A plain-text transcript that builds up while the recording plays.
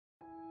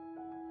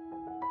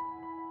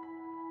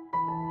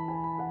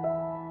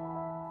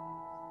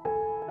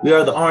We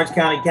are the Orange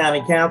County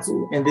County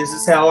Council, and this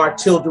is how our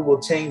children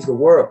will change the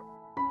world.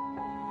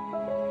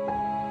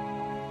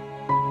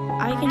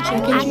 I can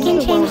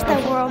change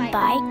the world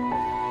by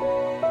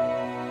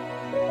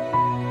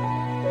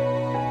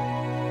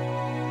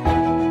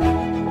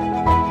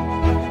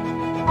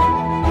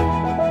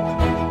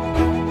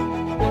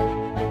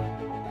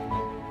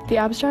The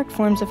abstract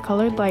forms of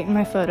colored light in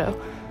my photo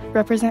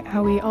represent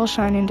how we all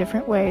shine in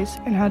different ways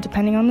and how,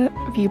 depending on the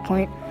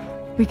viewpoint,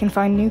 we can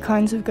find new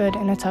kinds of good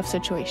in a tough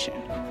situation.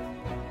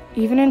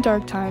 Even in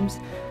dark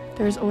times,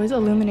 there is always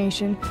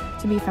illumination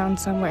to be found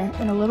somewhere,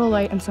 and a little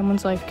light in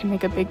someone's life can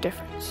make a big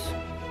difference.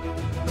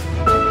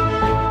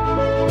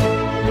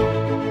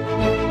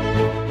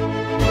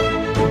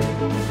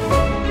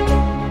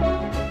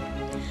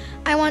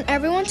 I want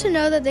everyone to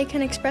know that they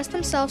can express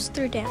themselves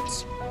through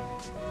dance.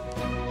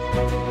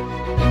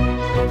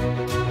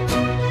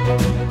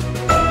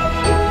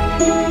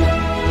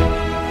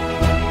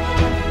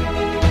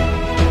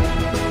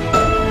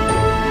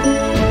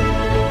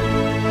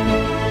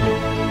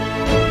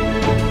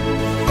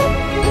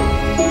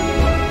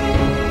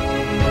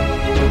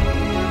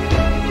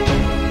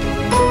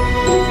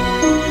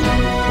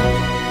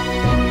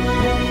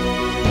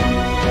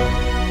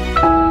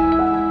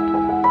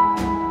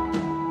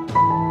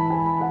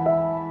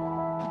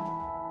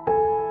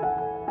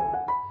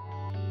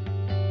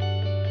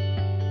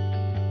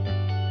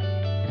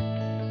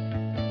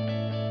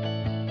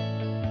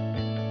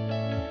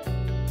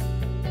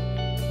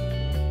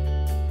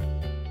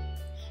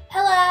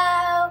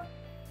 Hello?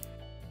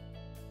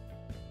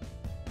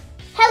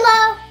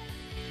 Hello?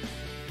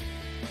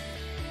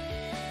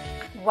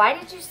 Why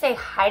did you say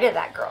hi to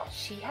that girl?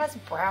 She has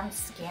brown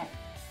skin.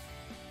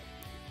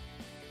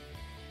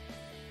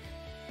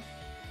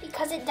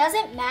 Because it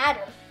doesn't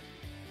matter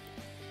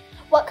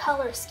what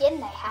color skin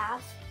they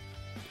have.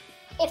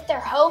 If they're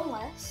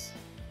homeless,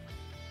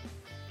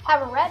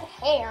 have red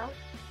hair,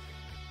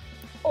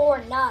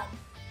 or none,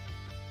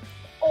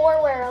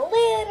 or wear a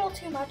little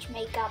too much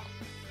makeup.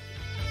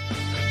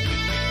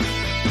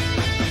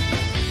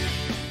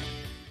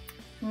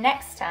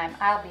 Next time,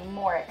 I'll be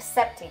more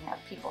accepting of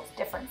people's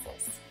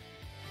differences.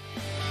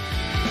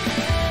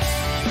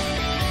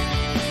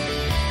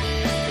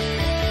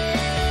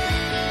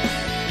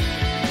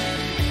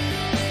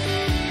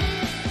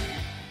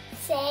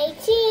 Say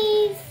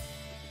cheese.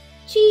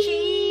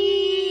 Cheese.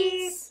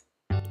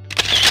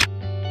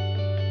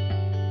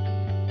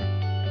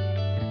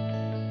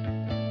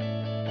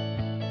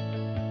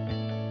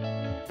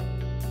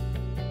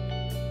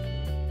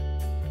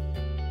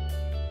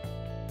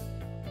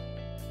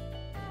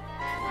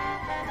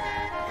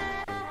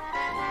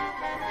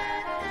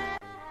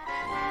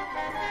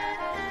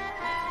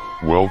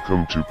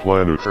 Welcome to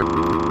Planet Earth.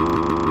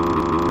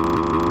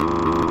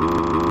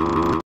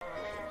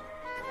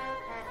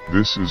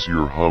 This is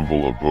your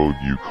humble abode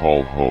you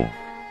call home.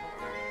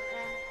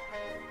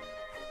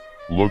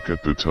 Look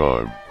at the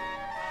time.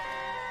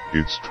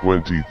 It's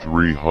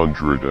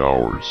 2300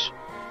 hours.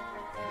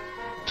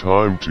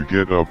 Time to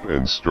get up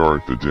and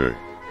start the day.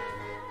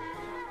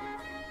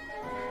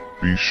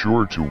 Be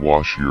sure to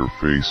wash your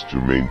face to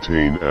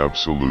maintain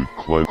absolute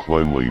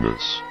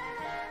cleanliness.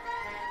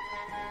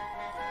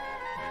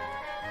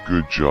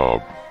 Good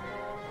job.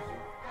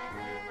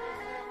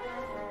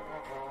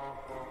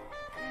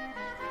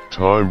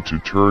 Time to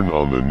turn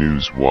on the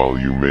news while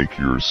you make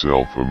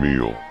yourself a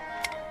meal.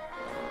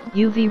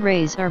 UV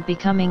rays are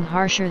becoming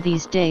harsher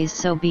these days,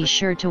 so be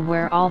sure to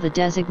wear all the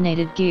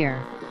designated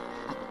gear.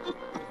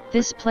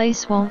 This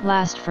place won't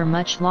last for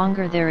much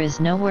longer, there is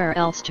nowhere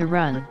else to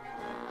run.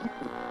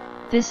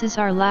 This is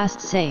our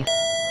last safe.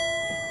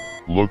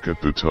 Look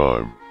at the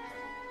time.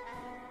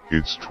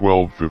 It's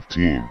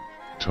 12:15.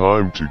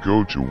 Time to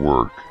go to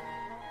work.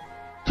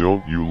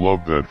 Don't you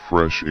love that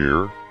fresh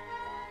air?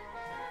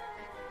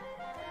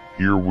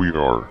 Here we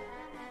are.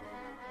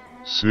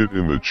 Sit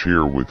in the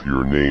chair with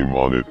your name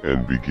on it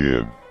and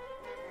begin.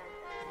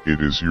 It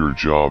is your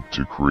job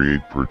to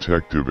create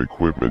protective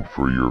equipment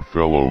for your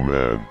fellow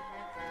man.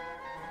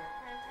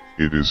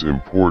 It is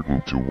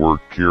important to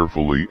work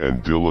carefully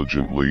and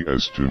diligently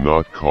as to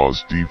not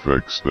cause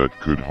defects that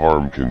could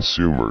harm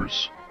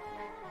consumers.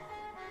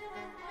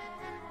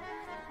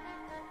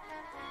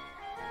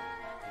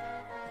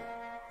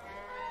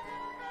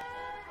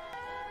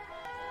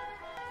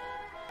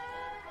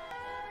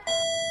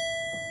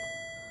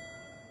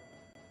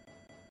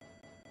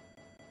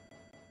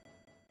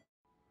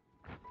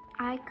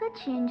 I could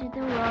change the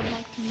world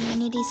by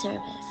community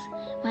service.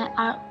 My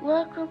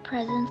artwork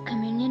represents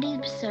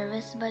community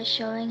service by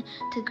showing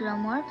to grow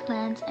more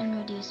plants and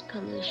reduce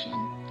pollution.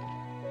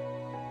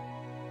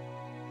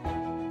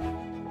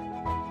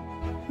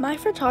 My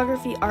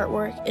photography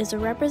artwork is a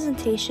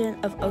representation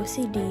of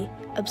OCD,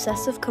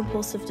 obsessive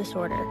compulsive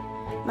disorder.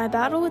 My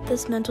battle with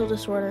this mental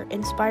disorder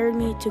inspired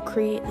me to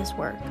create this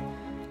work.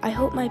 I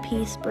hope my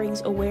piece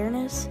brings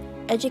awareness,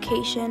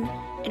 education,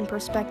 and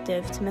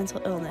perspective to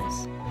mental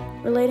illness.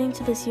 Relating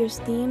to this year's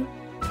theme,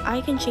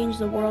 I can change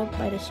the world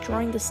by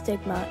destroying the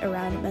stigma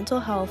around mental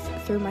health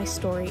through my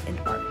story and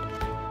art.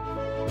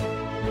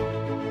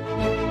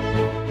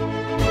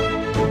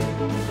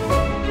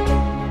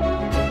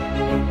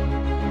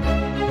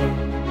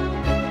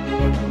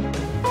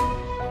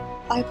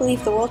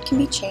 believe the world can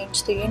be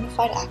changed through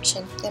unified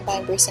action and by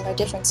embracing our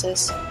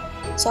differences.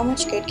 So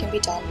much good can be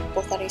done,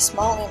 both at a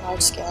small and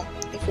large scale,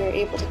 if we are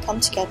able to come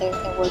together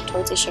and work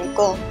towards a shared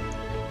goal.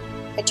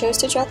 I chose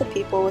to draw the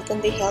people within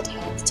the held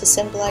hands to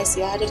symbolize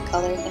the added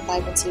color and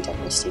vibrancy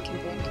diversity can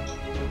bring.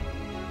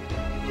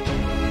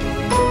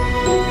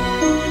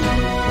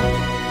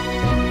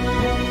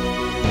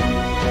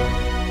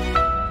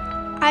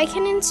 I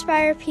can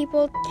inspire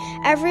people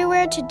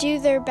everywhere to do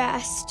their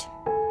best.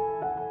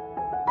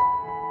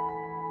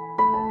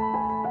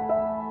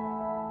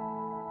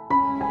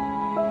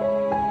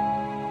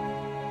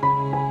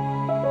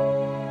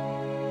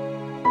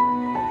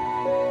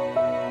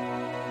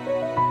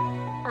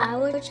 I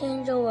would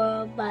change the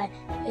world by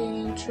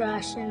putting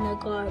trash in the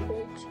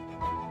garbage.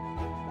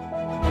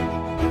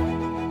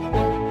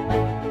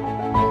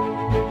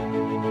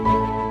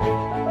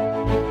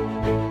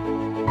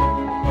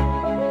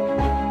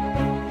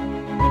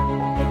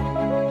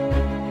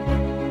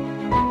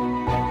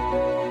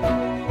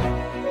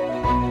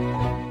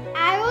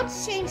 I would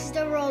change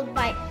the world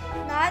by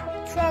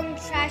not throwing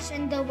trash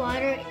in the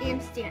water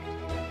instead.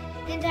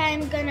 And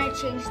I'm gonna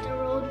change the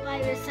world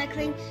by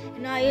recycling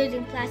and not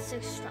using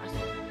plastic straws.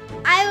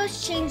 I would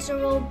change the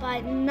world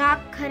by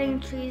not cutting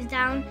trees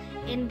down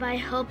and by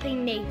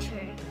helping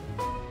nature.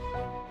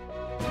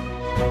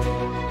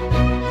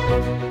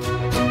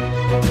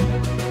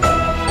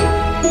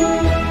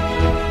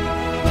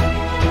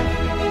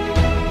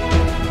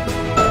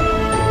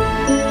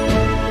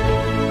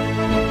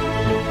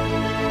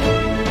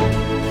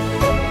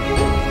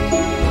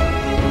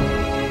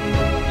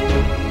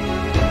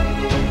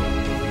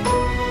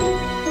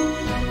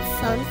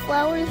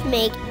 Sunflowers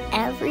make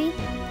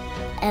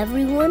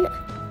everyone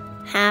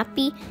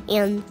happy,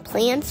 and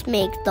plants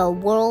make the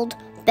world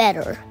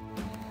better.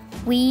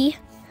 We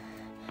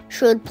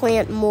should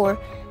plant more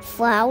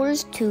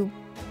flowers to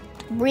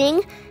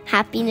bring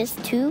happiness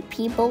to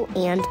people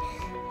and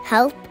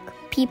help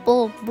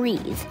people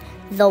breathe.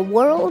 The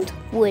world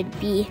would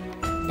be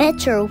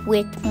better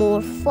with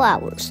more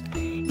flowers.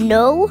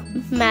 No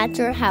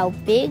matter how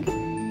big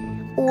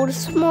or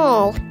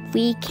small,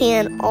 we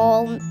can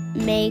all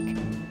make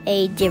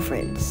a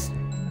difference.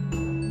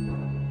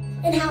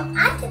 And how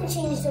I can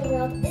change the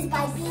world is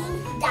by being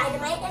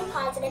dynamite and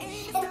positive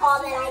in all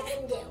that I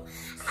can do.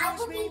 I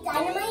will be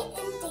dynamite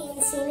and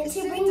dancing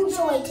to bring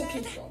joy to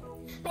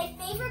people. My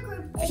favorite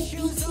group is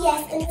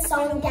BTS and the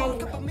song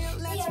Dynamite.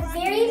 They are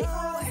very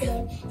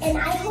positive, and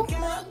I hope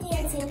my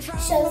dancing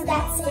shows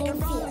that same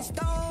feel.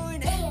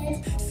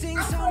 And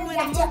I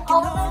choreographed it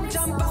all by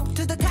myself.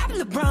 To the top of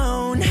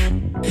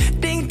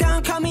LeBron. Ding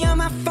dong, call me on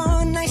my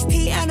phone. Nice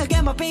tea, and I'll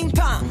get my ping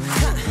pong.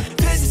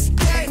 This is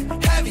dead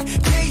heavy.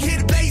 Can't hit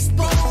the bass,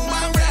 boom,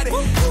 I'm ready.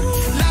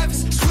 Life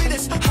is sweet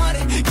as honey.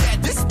 Yeah,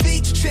 this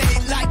beach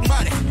chain like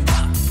money.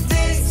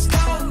 This go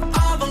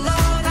all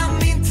alone.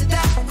 I'm into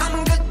that.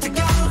 I'm good to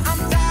go. I'm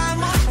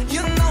diamond.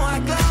 You know I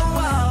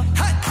glow.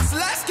 Hey, so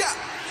let's go.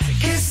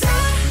 'Cause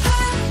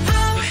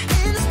I'm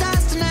in the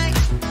stars tonight.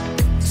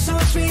 So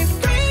watch me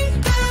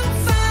bring the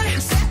fire,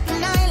 set the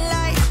night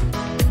light.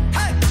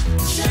 Hey,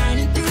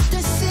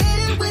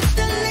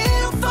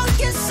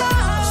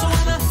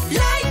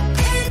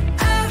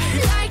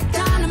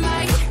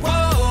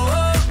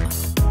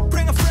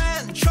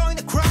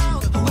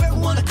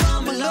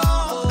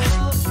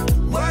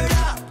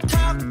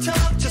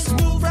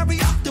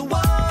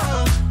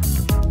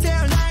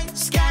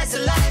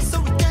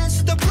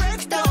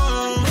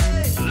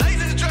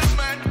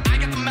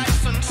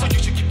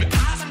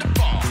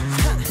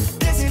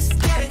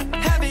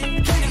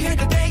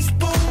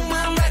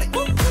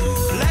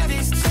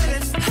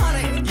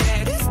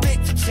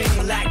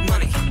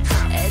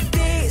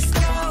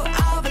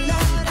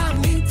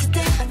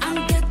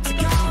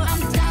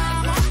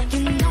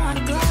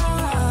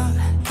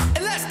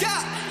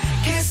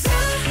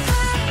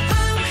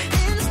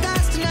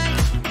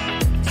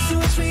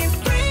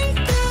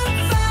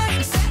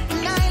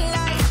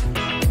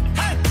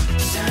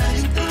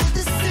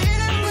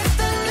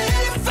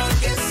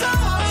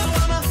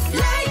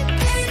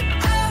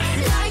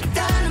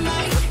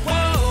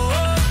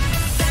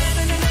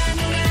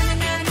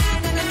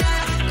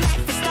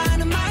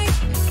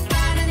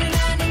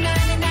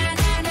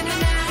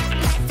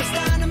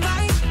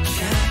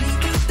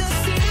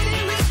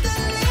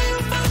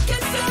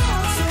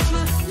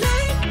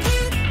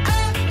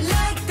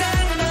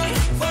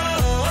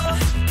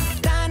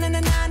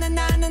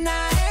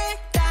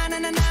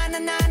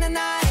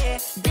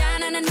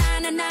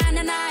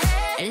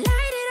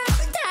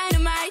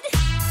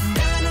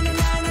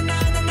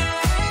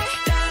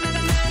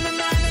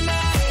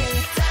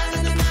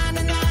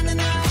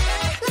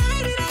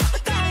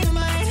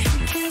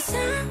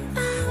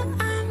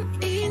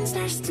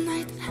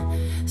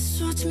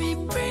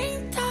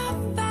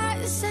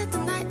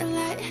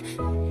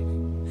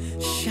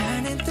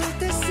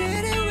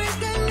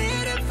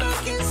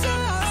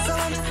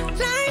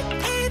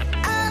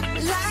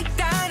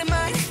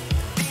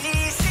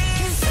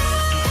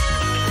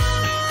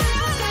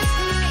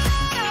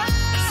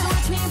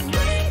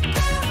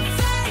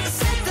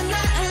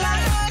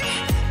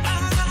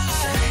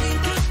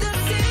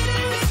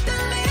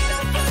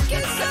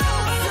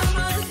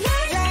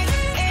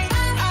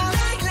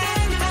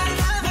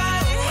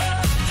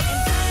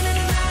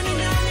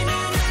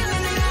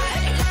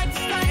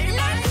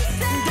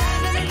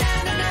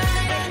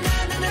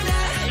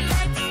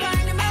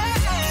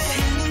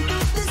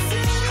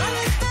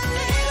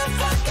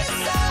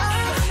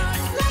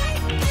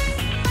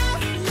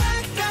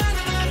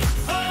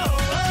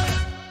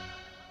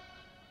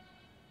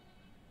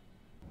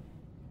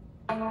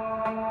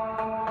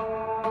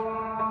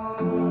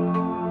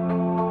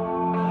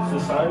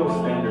 societal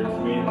standards, I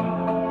mean,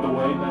 the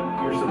way that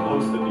you're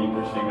supposed to be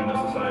perceived in a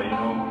society,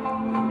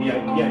 you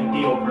know, the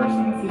ideal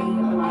person. Seeing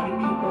a lot of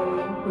people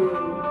who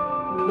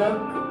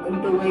look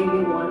the way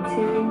we want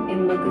to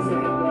and look a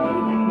certain way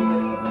that can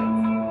really affect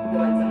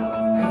the mental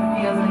health. It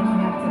feels like you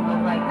have to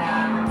look like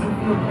that to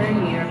feel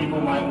prettier.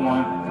 People might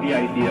want the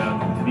idea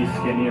to be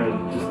skinny or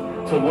just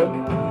to look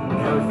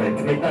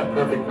perfect, to make that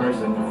perfect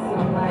person. It's so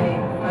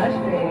like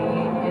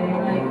frustrating and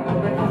it like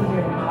overcomes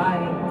your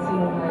mind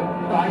seeing like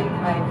body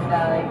types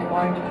that like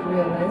aren't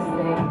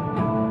realistic.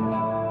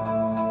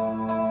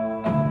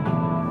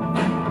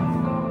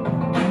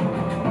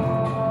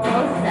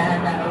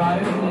 Sad that a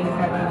lot of teens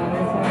have eating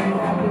disorders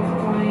at this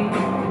point.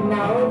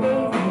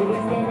 Nowadays, beauty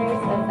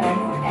standards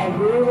affect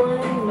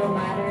everyone, no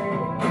matter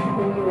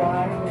who you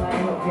are, no matter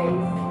what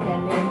race,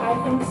 gender. I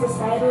think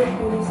societal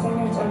beauty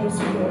standards are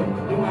just good.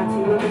 You have to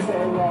look a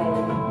certain way,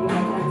 you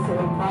have to have a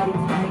certain body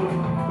type,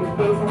 your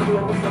face has to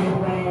look a certain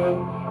way,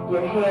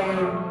 your hair,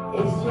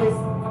 it's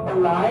just a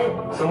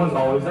lot. Someone's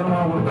always gonna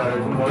want to look better,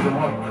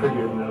 more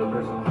prettier than the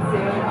other person. They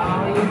would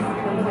always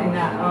complain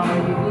that, oh,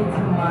 you eat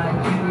too much,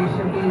 you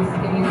should be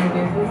skinny like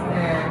your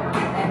sister.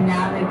 And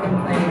now they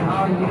complain,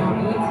 oh, you don't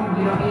eat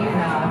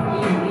enough,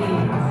 you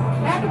eat.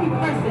 You have to be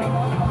perfect.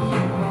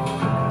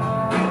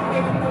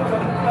 There's people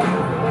that are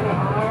perfect the way they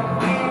are,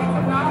 and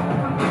to not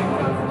become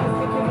themselves and just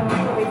picture them the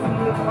way they see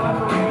it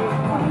online.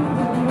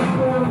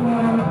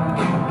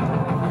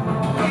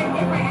 They're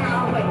different in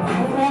our ways.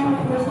 When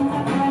a person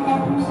talks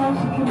about themselves,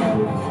 you can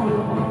never tell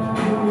them.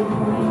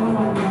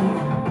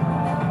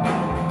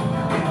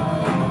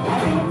 I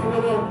think it's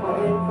really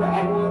important for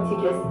everyone to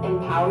just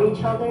empower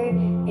each other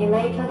and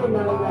let each other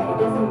know that it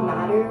doesn't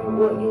matter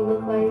what you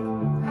look like,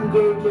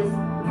 you're just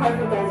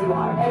perfect as you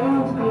are.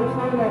 Everyone's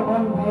beautiful in their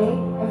own way.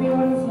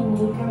 Everyone is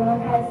unique.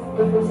 Everyone has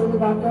differences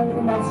about them,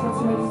 and that's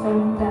what makes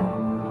them them.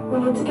 We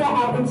need to get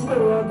out into the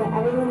world that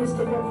everyone is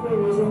different for a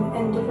reason,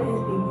 and different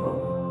is beautiful.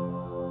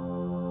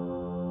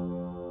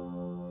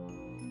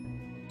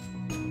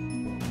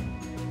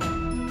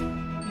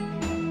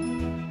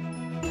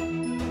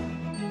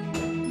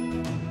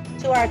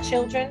 To our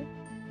children,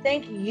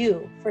 thank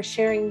you for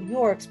sharing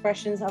your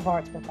expressions of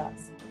art with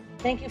us.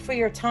 Thank you for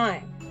your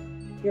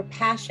time, your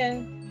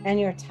passion, and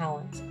your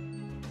talent.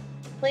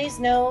 Please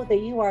know that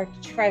you are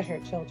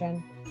treasured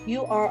children.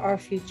 You are our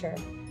future,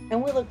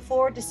 and we look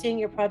forward to seeing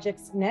your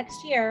projects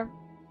next year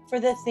for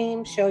the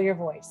theme Show Your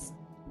Voice.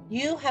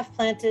 You have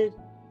planted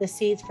the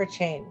seeds for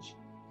change.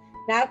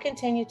 Now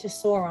continue to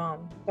soar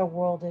on. The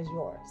world is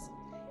yours.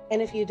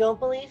 And if you don't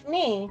believe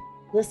me,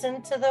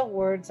 listen to the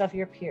words of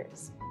your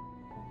peers.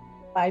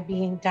 By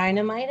being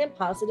dynamite and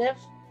positive,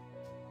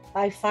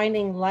 by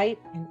finding light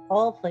in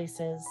all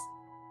places,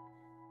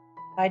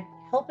 by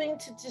helping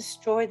to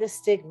destroy the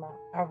stigma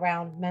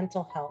around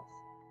mental health.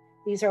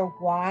 These are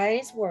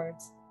wise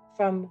words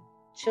from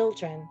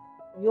children,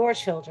 your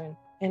children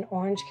in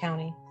Orange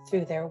County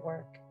through their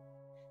work.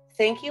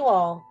 Thank you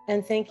all,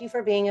 and thank you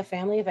for being a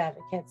family of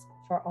advocates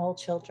for all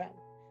children.